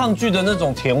会抗拒的那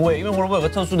种甜味，因为胡萝卜有个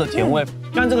特殊的甜味，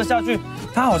但这个下去，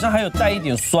它好像还有带一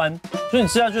点酸，所以你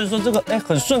吃下去的时候，这个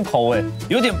很顺口哎，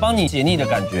有点帮你解腻的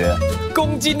感觉。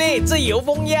公斤呢，这油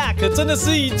封鸭可真的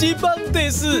是已经棒的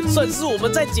是，算是我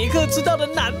们在捷克吃到的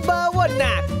No.1呐。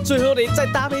最后呢，再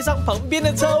搭配上旁边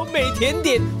的超美甜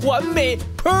点，完美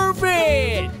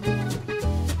perfect。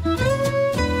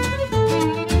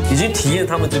已经体验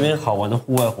他们这边好玩的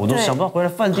户外活动，想不到回来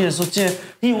饭店的时候，竟然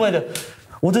意外的，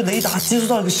我的雷达接收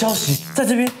到一个消息，在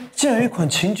这边竟然有一款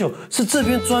琴酒是这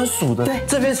边专属的，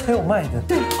这边才有卖的。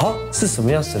对，好，是什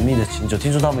么样神秘的琴酒？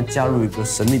听说他们加入一个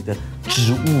神秘的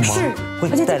植物吗？是，会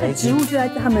带来植物就在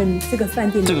他们这个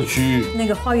饭店这个区域那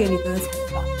个花园里头的采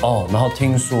访。哦，然后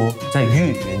听说在月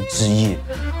圆之夜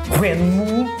 ，when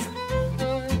move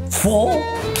for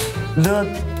the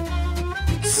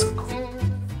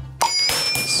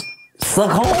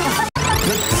circle,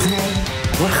 the train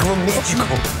will have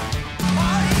magical.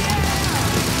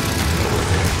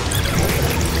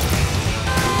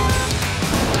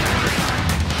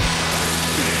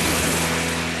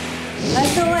 来，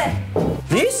各位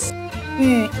 ，this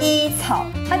羽衣草，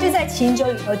它就在琴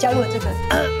酒里头加入了这个。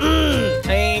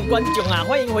观众啊，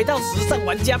欢迎回到时尚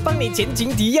玩家，帮你前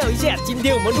情提要一下。今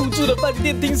天我们入住的饭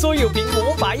店，听说有瓶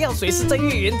魔法药水是在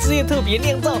月圆之夜特别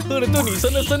酿造，喝了对女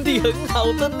生的身体很好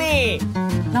的呢。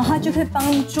然后它就可以帮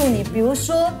助你，比如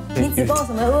说你子宫有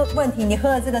什么问题，你喝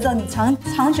了这个之后，你长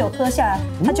久喝下来，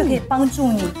它就可以帮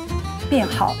助你变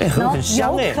好，然后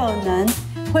有可能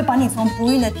会把你从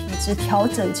不孕的体质调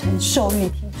整成受孕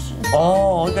体质。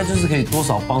哦，应该就是可以多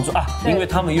少帮助啊，因为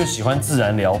他们又喜欢自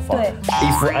然疗法。对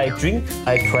 ，If I drink,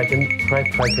 I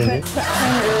pregnant.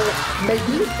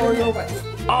 Maybe for your wife.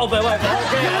 Oh, my wife.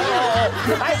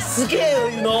 Okay. I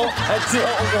scared, you know. I drink.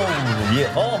 Oh,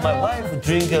 yeah. Oh, my wife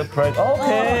drink a pregnant.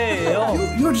 Okay.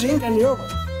 You drink and your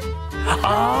wife.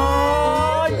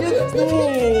 啊，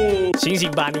醒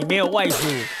醒吧，你没有外父。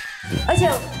而且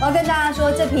我要跟大家说，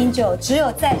这瓶酒只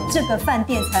有在这个饭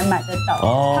店才买得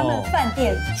到，他们饭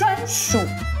店专属。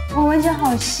哦，闻起来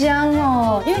好香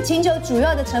哦！因为琴酒主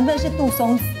要的成分是杜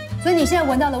松子，所以你现在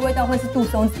闻到的味道会是杜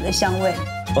松子的香味。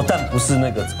哦，但不是那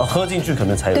个喝进去可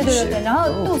能才有。对。然后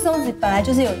杜松子本来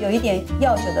就是有一点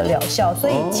药酒的疗效，所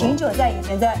以琴酒在以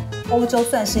前在欧洲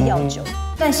算是药酒，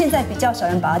但现在比较少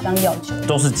人把它当药酒，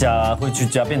都是会去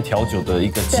加变调酒的一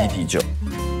个基底酒。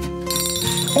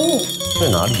哦，在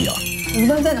哪里啊？你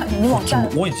们在哪里？你往下。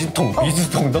我已经捅鼻子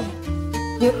捅到。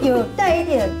有带一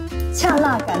点呛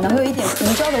辣感，然后有一点胡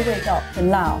椒的味道，很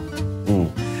辣哦。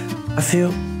I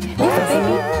feel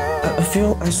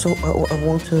I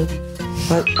want to,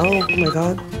 but oh my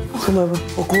god, oh my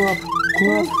god, go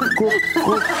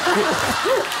up.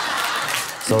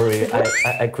 Sorry,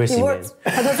 I crazy man.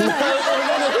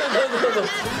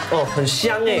 哦，很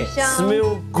香哎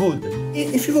 ，smell good.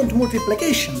 If you want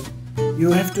multiplication,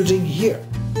 you have to drink here.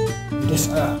 This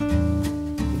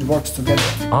it works together.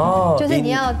 哦，就是你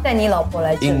要带你老婆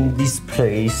来这里。 In this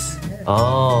place.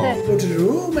 哦。Go to the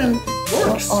room and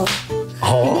works.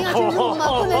 一定要去录吗？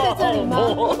不能在这里吗？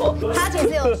他其实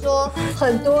有说，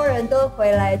很多人都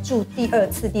回来住第2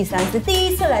次、第3次。第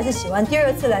1次来是喜欢，第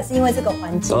2次来是因为这个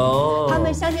环境，他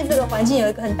们相信这个环境有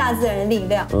一个很大自然的力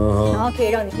量，然后可以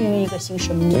让你孕育一个新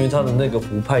生命。因为它的那个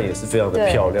湖畔也是非常的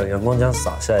漂亮，阳光这样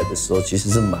洒下来的时候，其实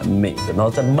是蛮美的。然后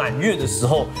在满月的时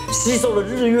候，吸收了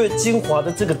日月精华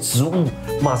的这个植物，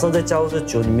马上再加入这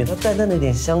酒里面，它淡淡的一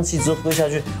点香气之后喝下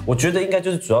去，我觉得应该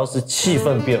就是主要是气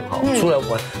氛变好，出来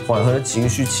缓和了情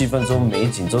绪、气氛之后美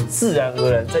景之后，自然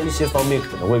而然在一些方面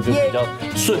可能会比较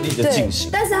顺利的进行。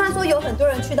但是他说有很多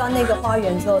人去到那个花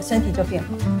园之后，身体就变好。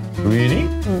Really？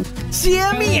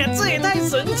 虾米啊，这也太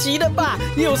神奇了吧！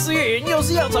又是月圆，又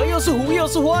是药草，又是湖，又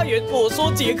是花园。我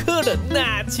说捷克人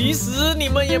呐，其实你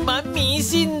们也蛮迷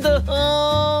信的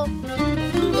哦。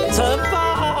城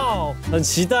堡很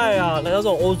期待啊，来到这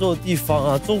种欧洲的地方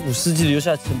啊，中古世纪留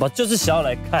下的城堡就是想要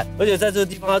来看，而且在这个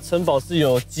地方，它城堡是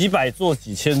有几百座、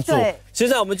几千座。现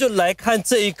在我们就来看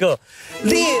这一个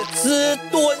列支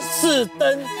敦士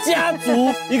登家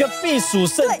族一个避暑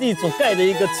胜地所盖的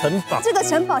一个城堡。这个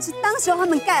城堡是当时他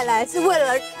们盖来，是为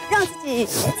了让自己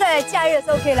在假日的时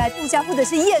候可以来度假，或者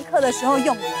是宴客的时候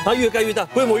用的。它越盖越大，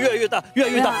规模越来越大，越来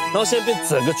越大，然后现在变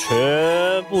整个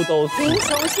全部都是。贫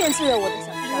穷限制了我的想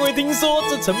象。因为听说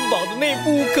这城堡的内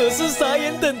部可是傻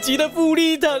眼等级的富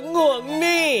丽堂皇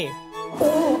呢。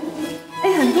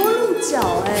很多鹿角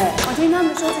我听他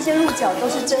们说这些鹿角都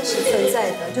是真实存在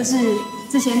的，就是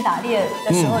之前打猎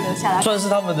的时候留下来，算是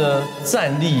他们的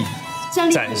战力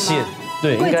展现。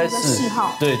对，应该是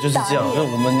对，就是这样。因为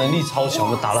我们能力超强，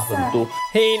我们打了很多。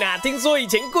嘿呐，听说以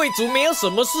前贵族没有什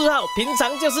么嗜好，平常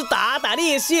就是打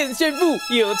猎炫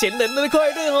富。有钱人的快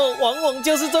乐往往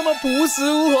就是这么朴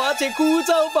实无华且枯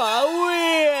燥乏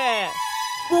味。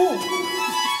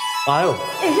哎呦，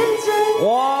认真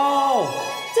哇！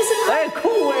这是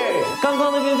酷刚刚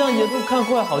那边这样沿路看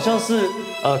过来，好像是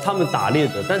他们打猎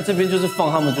的，但这边就是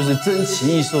放他们就是珍奇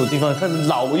异兽的地方。看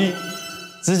老鹰，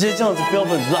直接这样子标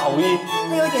本老鹰，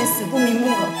他有点死不瞑目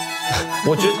了。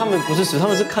我觉得他们不是死，他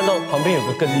们是看到旁边有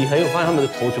个更厉害，因为我发现他们的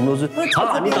头全部都是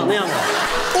啊，你长那样啊。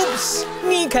Oops，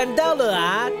 你看到了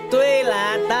啊？对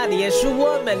啦，打猎是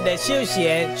我们的休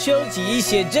闲，收集一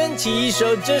些珍奇异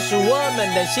兽，这是我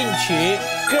们的兴趣。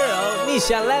Girl， 你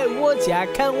想来我家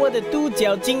看我的独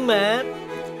角鲸吗？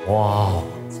哇，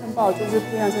城堡就是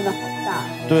不一样，真的好大。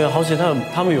对啊，好险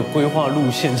他们有规划路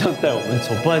线，这样带我们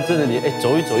走，不然真的你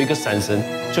走一走一个闪神，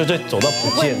就会走到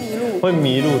不见，会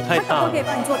迷路，太大了。他可以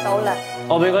帮你做导览。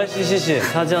哦，没关系，谢谢。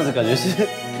他这样子感觉是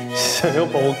想要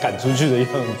把我赶出去的样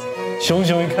子。熊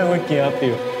熊一看会惊到。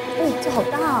这好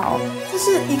大哦！这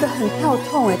是一个很跳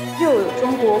痛又有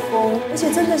中国风，而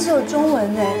且真的是有中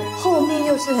文后面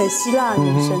又是很希腊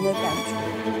女神的感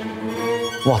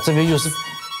觉。哇，这边又是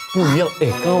不一样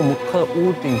刚刚我们看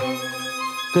屋顶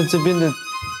跟这边的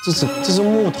这是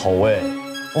木头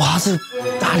哇，这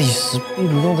大理石壁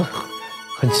炉弄得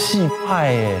很气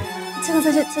派这个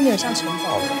真的有像城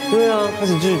堡吗？对啊，开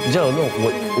始就是比较有那种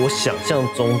我想象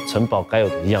中城堡该有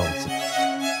的样子。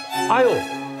哎呦，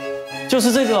就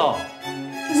是这个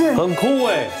就是很酷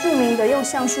著名的用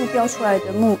橡树雕出来的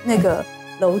那个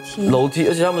楼梯，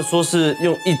而且他们说是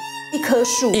用一棵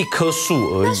树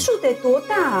而已，那树得多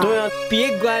大啊？对啊，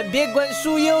别管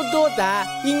树有多大，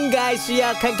应该是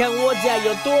要看看我家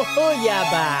有多厚呀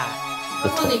吧。他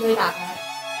说你可以打开。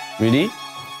Really？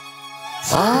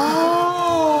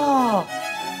 啊，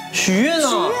许愿啊？许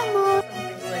愿吗？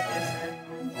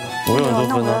我有很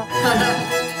多分啊。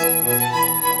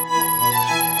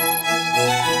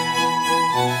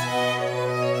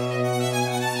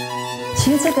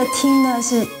其实这个厅呢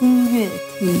是音乐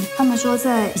厅，他们说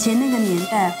在以前那个年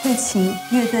代会请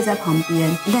乐队在旁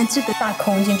边，但这个大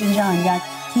空间就是让人家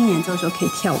听演奏的时候可以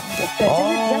跳舞的，对，就是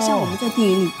比较像我们在电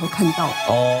影里头看到的。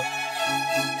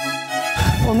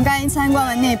我们刚才参观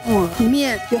完内部，里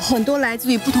面有很多来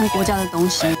自于不同国家的东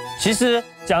西。其实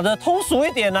讲的通俗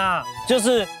一点啦，就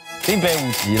是林北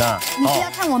5级啦。你不要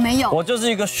看我没有，我就是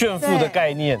一个炫富的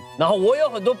概念。然后我有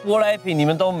很多舶来品，你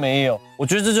们都没有。我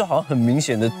觉得这就好像很明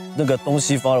显的那个东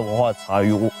西方的文化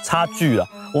差距啦。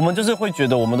我们就是会觉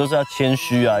得我们都是要谦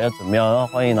虚啊，要怎么样，然后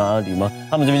欢迎拿到礼吗？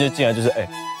他们这边就进来就是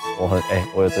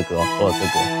我有这个我有这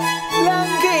个。狼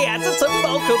哥呀，这城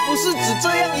堡可不是只这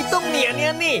样一栋娘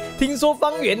娘呢。听说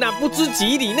方圆不知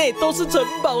几里内都是城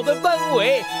堡的范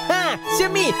围。哈，虾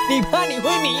米，你怕你会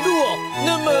迷路哦？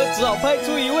那么只好派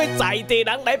出一位在地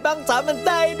人来帮咱们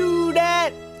带路了。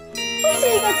我是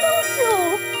一个公主，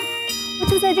我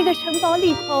住在这个城堡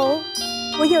里头。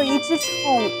我有一只宠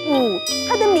物，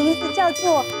它的名字叫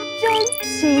做真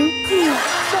情异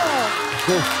兽。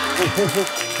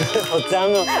好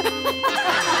脏哦！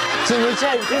怎么现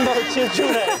在已经把我切出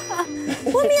来？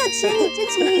我没有请你，只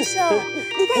请一手，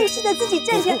你可以试着自己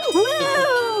站起来。哇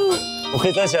哦！我可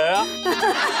以站起来啊，而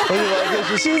且我还可以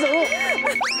去新手路。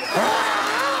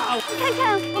看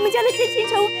看我们家的接亲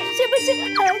宠物是不是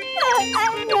很可爱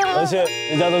呢？而且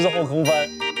人家都是后空翻，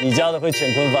你家的会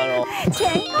乾坤翻哦。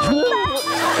乾坤翻。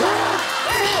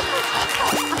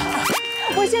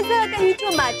我现在要带你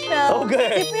坐马车 ，OK，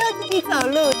 你不要自己走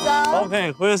路，走。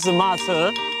OK， 会是马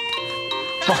车。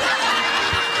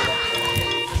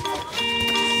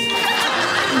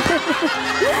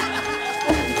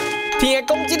听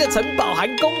讲这个城堡含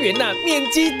公园呐，面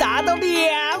积达到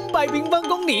200平方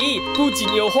公里，不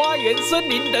仅有花园、森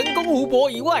林、人工湖泊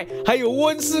以外，还有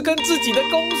温室跟自己的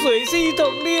供水系统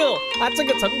呢。啊，这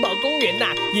个城堡公园呐，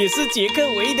也是捷克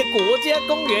唯一的国家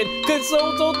公园，更是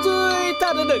欧洲最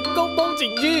大的人工风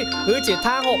景区，而且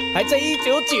它还在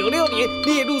1996年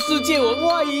列入世界文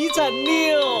化遗产呢。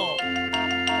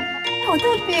好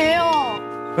特别哦！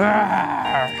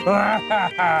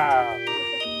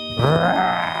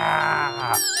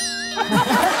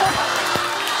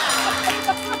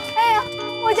哎呀，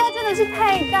我家真的是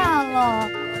太大了，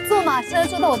坐马车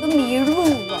坐到我都迷路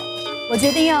了。我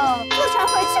决定要坐船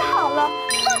回去好了。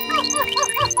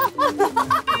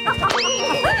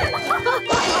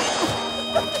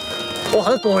哇，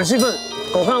这狗很兴奋，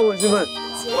狗看到我很兴奋。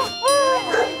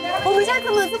我们家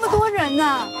怎么有这么多人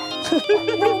呢？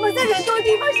我们在人多的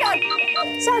地方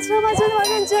下车吗？真的吗？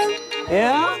认真？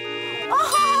 Yeah。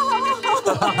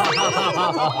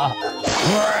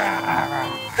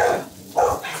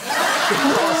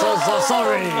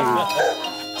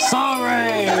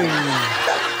 Sorry。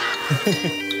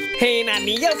嘿，那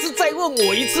你要是再问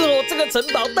我一次这个城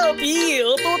堡到底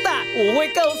有多大，我会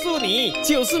告诉你，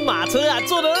就是马车啊，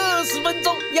坐了20分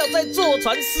钟，要再坐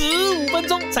船15分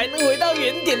钟才能回到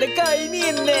原点的概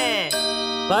念呢。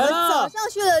 来了，早上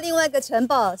去了另外一个城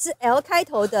堡是 L 开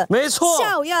头的，没错。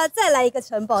下午要再来一个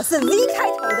城堡是 V 开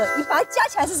头的，你把它加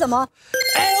起来是什么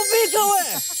 ？LV， 各位，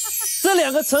这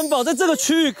2个城堡在这个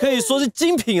区域可以说是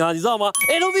精品啊，你知道吗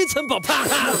 ？LV 城堡，啪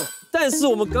啪。但是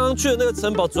我们刚刚去的那个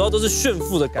城堡，主要都是炫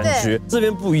富的感觉，这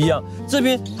边不一样，这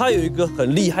边它有一个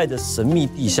很厉害的神秘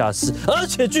地下室，而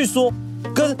且据说。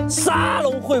 跟沙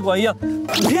龙会馆一样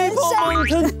 ，People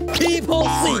Mountain People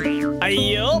Sea。哎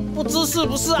呦，不知是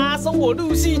不是阿松我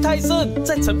入戏太深，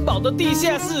在城堡的地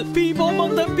下室 People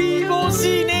Mountain People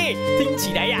Sea 呢？听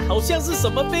起来呀，好像是什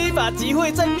么非法集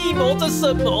会在密谋着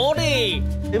什么呢？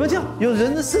有没有这样？有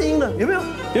人的声音了？有没有？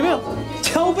有没有？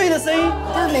敲背的声音？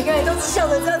就是每个人都笑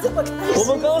得这样这么开心。我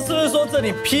们刚刚是不是说这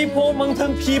里 People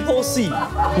Mountain People Sea？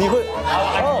 你会？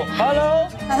哦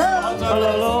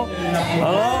 ，Hello，Hello，Hello，Hello。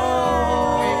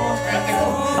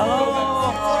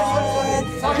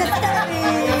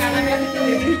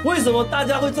 为什么大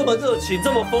家会这么热情、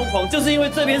这么疯狂？就是因为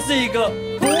这边是一个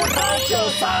葡萄酒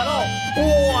沙龙。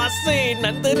哇塞，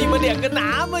难得你们2个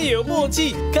那么有默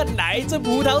契，看来这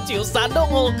葡萄酒沙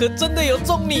龙可真的有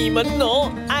中你们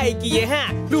哦。爱记的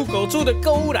哈，入口处的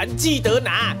购物篮记得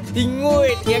拿，因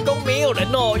为听讲没有人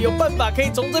有办法可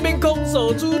以从这边空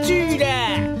手出去的。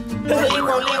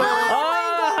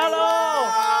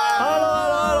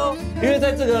因为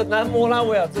在这个南摩拉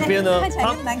维亚这边呢，看起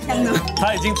来蛮香的，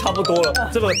它已经差不多了。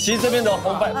其实这边的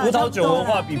红白葡萄酒文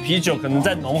化比啤酒可能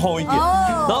再浓厚一点。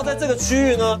然后在这个区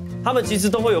域呢，他们其实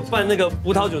都会有办那个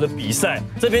葡萄酒的比赛，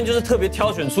这边就是特别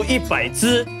挑选出100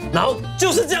支，然后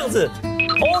就是这样子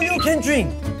 ，All you can drink，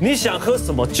 你想喝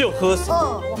什么就喝什么。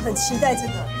哦，我很期待这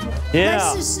个。 来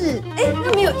试试，哎，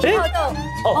那没有1号到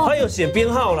哦，它有写编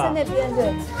号啦，在那边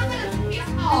对。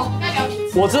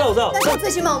 我知道。但是最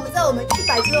起码我们知道我们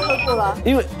100支都喝过了。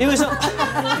因为像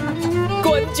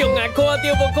观众啊，看到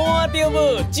不？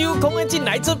酒空的进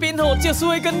来这边就是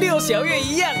会跟6小月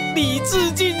一样理智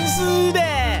尽失的。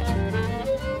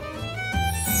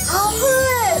好喝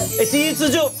哎！第一支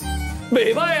就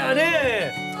美败啊呢，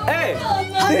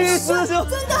第一支就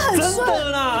真的很真的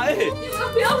啦，你们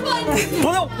不要乱讲。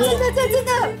不是我，真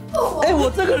的，我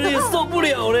这个人也受不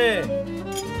了嘞。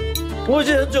 我已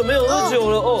经很久没有喝酒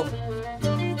了哦。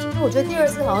我觉得第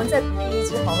2支好像再比第1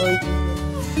支好喝一点点。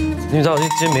你知道我今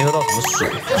天没喝到什么水。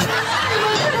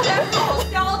好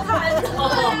彪悍哦！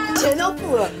钱都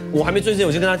付了。我还没追之前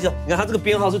我就跟他介绍，你看他这个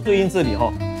编号是对应这里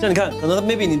哈。像你看，可能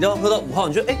maybe 你都要喝到5号，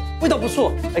你觉得味道不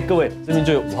错，各位这边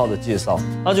就有5号的介绍，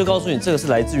他就告诉你这个是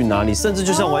来自于哪里，甚至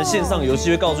就像玩线上游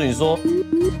戏会告诉你说，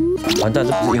完蛋，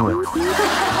这不是英文。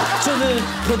 就是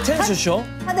potential，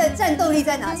 它的战斗力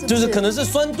在哪？就是可能是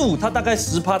酸度，它大概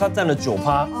10%，它占了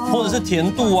9%，或者是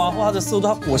甜度啊，或它的色度，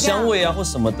它果香味啊，或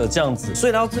什么的这样子。所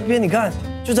以来到这边，你看，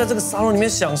就在这个沙龙里面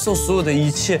享受所有的一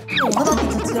切。我喝到第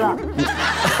几支了？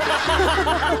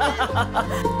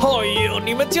哎呦，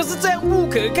你们就是这样不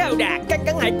可靠的！刚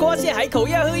刚还刮下海口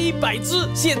要喝100支，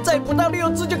现在不到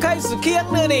6支就开始呛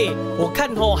了嘞！我看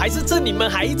还是趁你们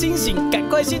还清醒，赶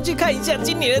快先去看一下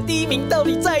今年的第1名到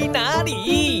底在哪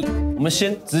里。我们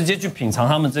先直接去品尝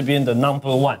他们这边的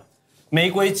No.1。 玫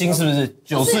瑰金是不是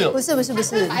？90有？不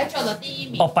是，白酒的第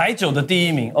1名。哦，白酒的第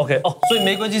1名 ，OK 哦，所以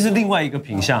玫瑰金是另外一个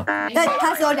品项。但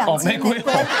它只有2支玫瑰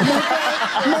红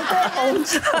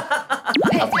酒。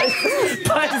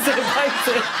拍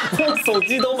谁，我手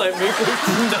机都买玫瑰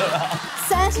金的啦。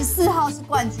34号是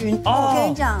冠军，我跟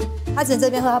你讲，他只能这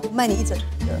边喝，他不卖你1整瓶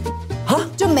的。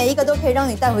就每一个都可以让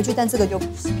你带回去，但这个就不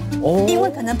行，因为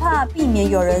可能怕避免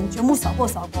有人全部扫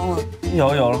光了。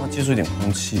摇让它接触一点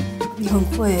空气。你很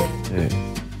会耶。对。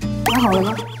那好了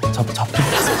吗？差不多。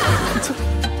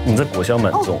你这果香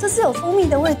蛮重。这是有蜂蜜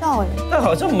的味道哎。但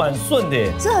好像蛮顺的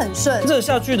耶。这很顺。热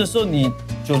下去的时候，你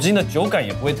酒精的酒感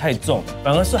也不会太重，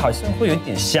反而是好像会有一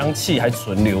点香气还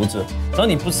存留着，然后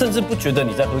你甚至不觉得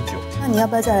你在喝酒。那你要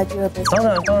不要再来第2杯？当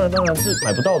然是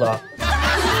买不到的啊。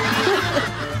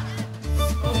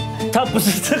他不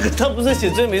是这个，他不是写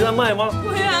这没在卖吗？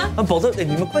对啊。保特，你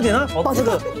们快点啊！保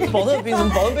特瓶什么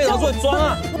保温杯拿出来装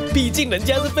啊！毕竟人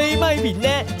家是非卖品呢，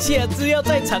下次要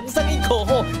再尝上一口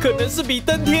可能是比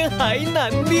登天还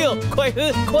难料。快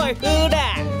喝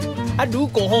啦！如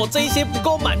果这些不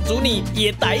够满足你，也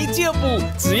大丈夫，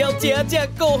只要加价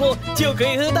够就可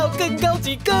以喝到更高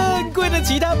级、更贵的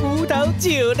其他葡萄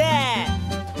酒啦。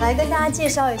来跟大家介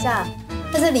绍一下。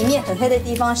在这里面很黑的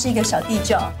地方是一个小地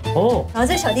窖然后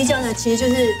这小地窖呢，其实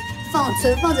就是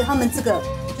存放着他们这个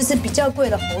就是比较贵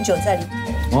的红酒在里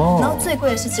头然后最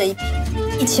贵的是这一瓶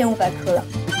1500克朗，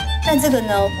但这个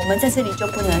呢，我们在这里就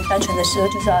不能单纯的试喝，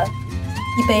就是要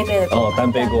一杯一杯的单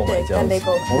杯购买，对，单杯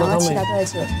购买，然后其他都在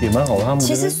这，也蛮好的。他们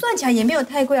其实算起来也没有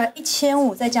太贵啊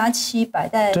，1500再加700，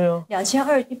但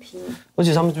2200一瓶。而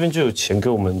且他们这边就有钱给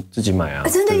我们自己买啊，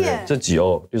真的耶！这几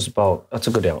欧60包这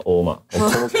个2欧嘛，我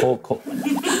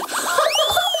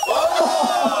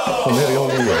我没有用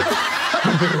力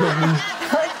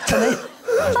可能。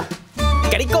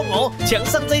跟你讲墙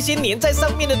上这些粘在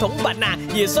上面的铜板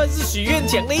也算是许愿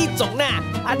墙的一种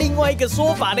另外一个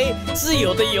说法呢，是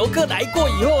有的游客来过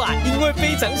以后因为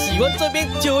非常喜欢这边，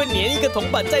就会粘一个铜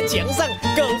板在墙上，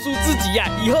告诉自己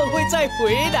以后会再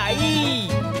回来。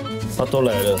都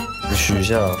来了，你许一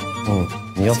下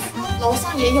你要。楼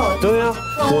上也有。对啊，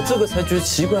我这个才觉得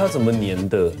奇怪，它怎么粘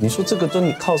的？你说这个都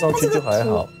你靠上去就还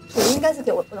好。我应该是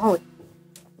给我，然后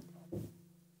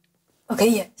可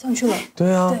以上去了。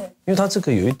对啊，因为它这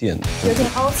个有一点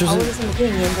凹槽或者什么可以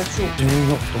粘得住，就是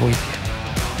用多一点，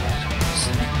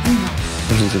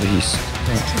就是这个意思。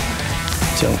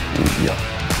这样不一样。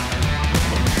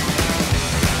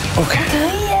OK，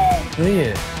 可以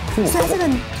耶，可以耶。所以这个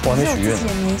我还没许愿，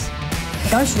你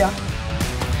赶快许啊。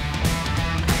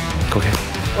OK，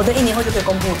 我的1年后就可以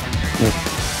公布了。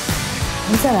我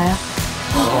们再来啊。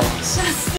吓死！